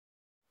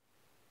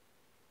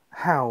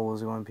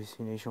How's it going,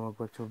 PC Nation?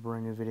 Welcome back to a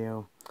brand new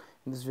video.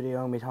 In this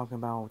video, I'm going to be talking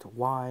about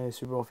why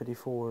Super Bowl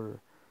 54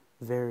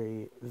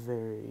 very,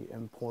 very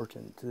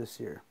important this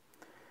year.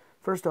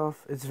 First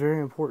off, it's very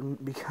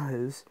important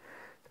because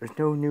there's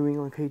no New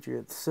England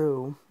Patriots,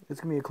 so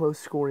it's going to be a close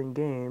scoring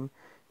game.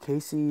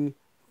 KC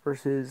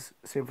versus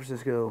San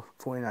Francisco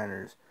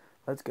 49ers.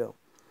 Let's go.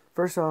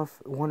 First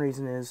off, one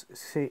reason is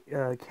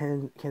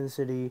Kansas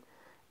City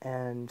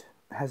and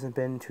hasn't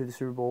been to the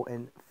Super Bowl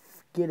in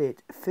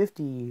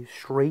 50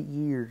 straight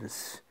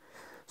years.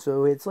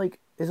 So it's like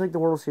the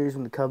World Series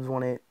when the Cubs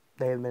won it.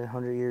 They haven't been in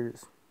 100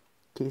 years.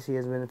 KC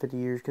hasn't been in 50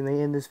 years. Can they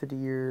end this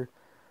 50-year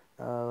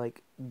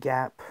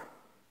gap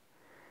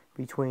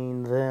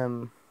between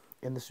them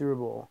and the Super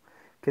Bowl?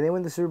 Can they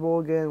win the Super Bowl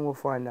again? We'll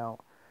find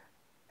out.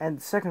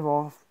 And second of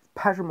all,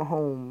 Patrick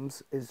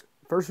Mahomes is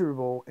first Super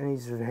Bowl, and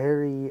he's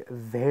very,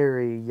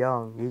 very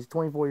young. He's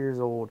 24 years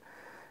old,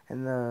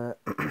 and the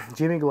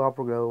Jimmy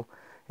Garoppolo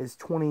is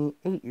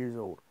 28 years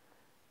old.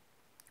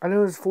 I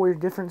know there's a 4-year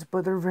difference,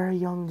 but they're very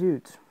young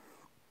dudes.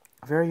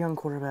 Very young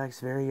quarterbacks,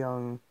 very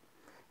young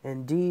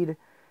indeed.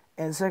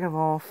 And second of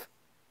all,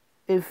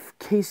 if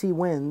KC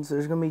wins,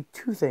 there's going to be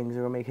two things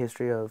they're going to make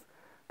history of.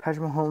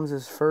 Patrick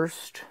Mahomes'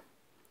 first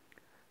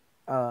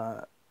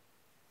Super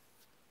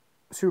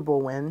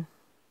Bowl win,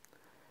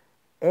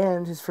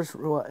 and his first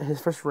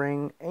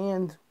ring,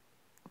 and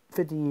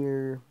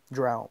 50-year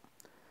drought.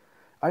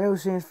 I know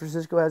San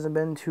Francisco hasn't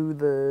been to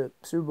the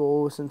Super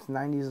Bowl since the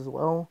 90s as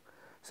well,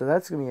 so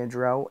that's going to be a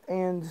drought,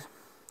 and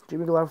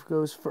Jimmy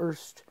Garoppolo's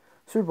first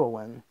Super Bowl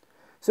win.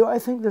 So I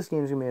think this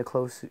game is going to be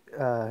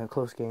a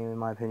close game, in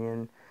my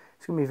opinion.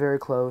 It's going to be very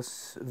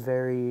close,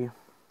 very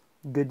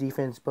good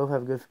defense. Both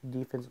have good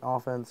defense and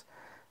offense,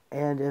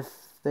 and if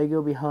they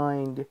go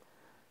behind,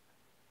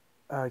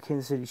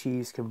 Kansas City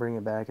Chiefs can bring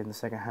it back in the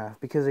second half,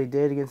 because they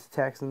did against the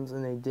Texans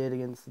and they did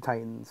against the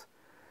Titans.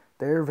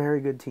 They're a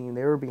very good team.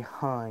 They were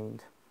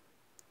behind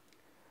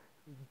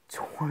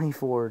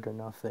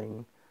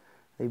 24-0.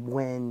 They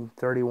win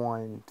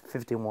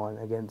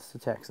 31-51 against the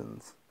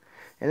Texans.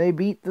 And they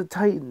beat the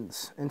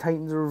Titans. And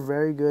Titans were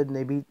very good,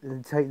 and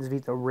the Titans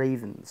beat the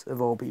Ravens,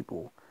 of all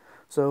people.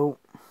 So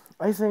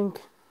I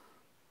think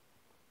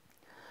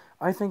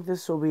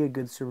this will be a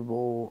good Super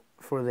Bowl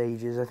for the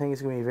ages. I think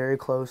it's going to be very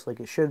close, like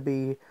it should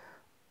be.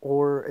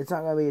 Or it's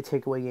not going to be a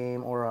takeaway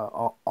game or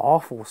a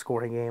awful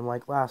scoring game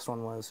like last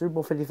one was. Super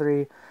Bowl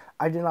 53,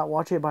 I did not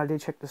watch it, but I did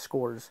check the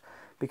scores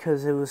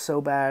because it was so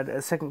bad.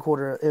 The second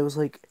quarter, it was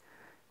like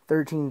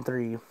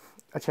 13-3.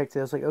 I checked it.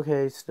 I was like,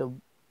 okay, still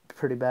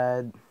pretty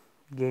bad.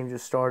 Game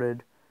just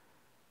started.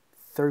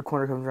 Third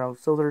quarter comes around,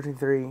 still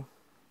 13-3.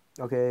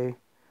 Okay,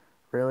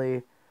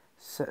 really?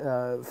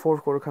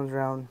 Fourth quarter comes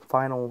around,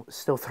 final,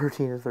 still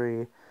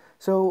 13-3.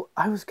 So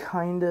I was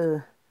kind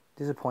of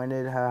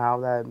disappointed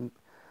how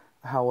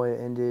it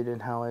ended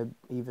and how it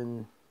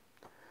even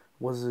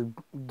was a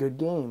good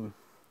game.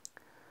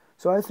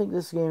 So I think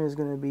this game is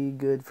going to be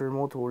good for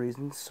multiple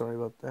reasons. Sorry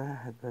about that.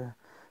 I had to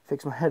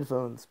fix my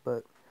headphones,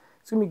 but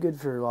it's going to be good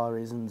for a lot of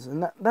reasons.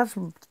 And that's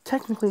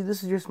technically,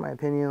 this is just my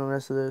opinion on the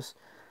rest of this.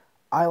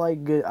 I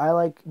like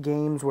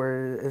games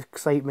where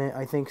excitement.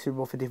 I think Super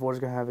Bowl 54 is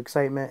going to have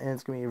excitement, and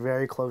it's going to be a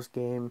very close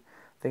game.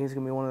 I think it's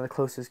going to be one of the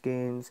closest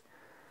games.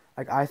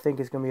 I think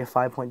it's going to be a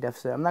 5-point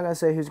deficit. I'm not going to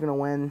say who's going to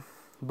win,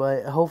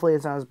 but hopefully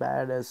it's not as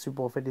bad as Super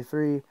Bowl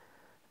 53.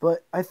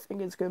 But I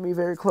think it's going to be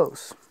very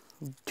close.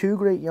 Two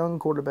great young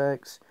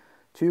quarterbacks,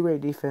 two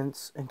great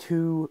defense, and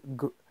two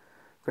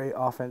great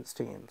offense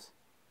teams.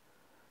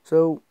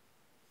 So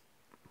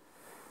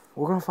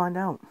we're going to find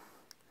out.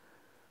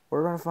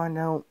 We're going to find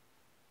out.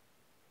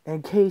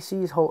 And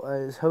KC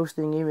is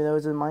hosting, even though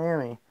it's in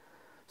Miami.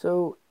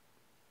 So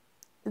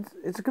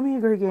it's going to be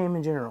a great game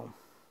in general.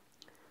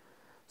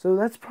 So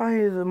that's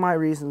probably my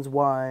reasons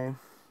why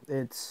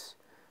it's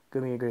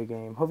going to be a great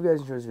game. Hope you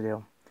guys enjoyed this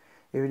video.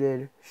 If you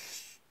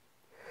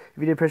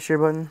did, press the share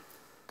button,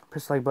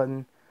 press the like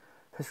button,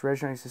 press the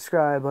red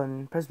subscribe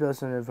button, press the bell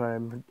to notify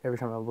every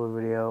time I upload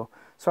a video.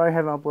 Sorry I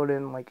haven't uploaded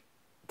in like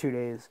 2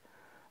 days,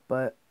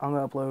 but I'm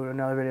going to upload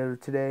another video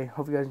today.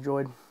 Hope you guys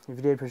enjoyed. If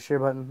you did, press the share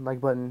button,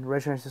 like button,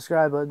 red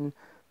subscribe button,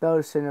 bell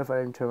to stay notified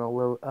every time I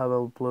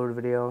upload a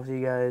video. See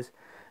you guys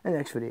in the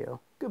next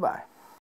video. Goodbye.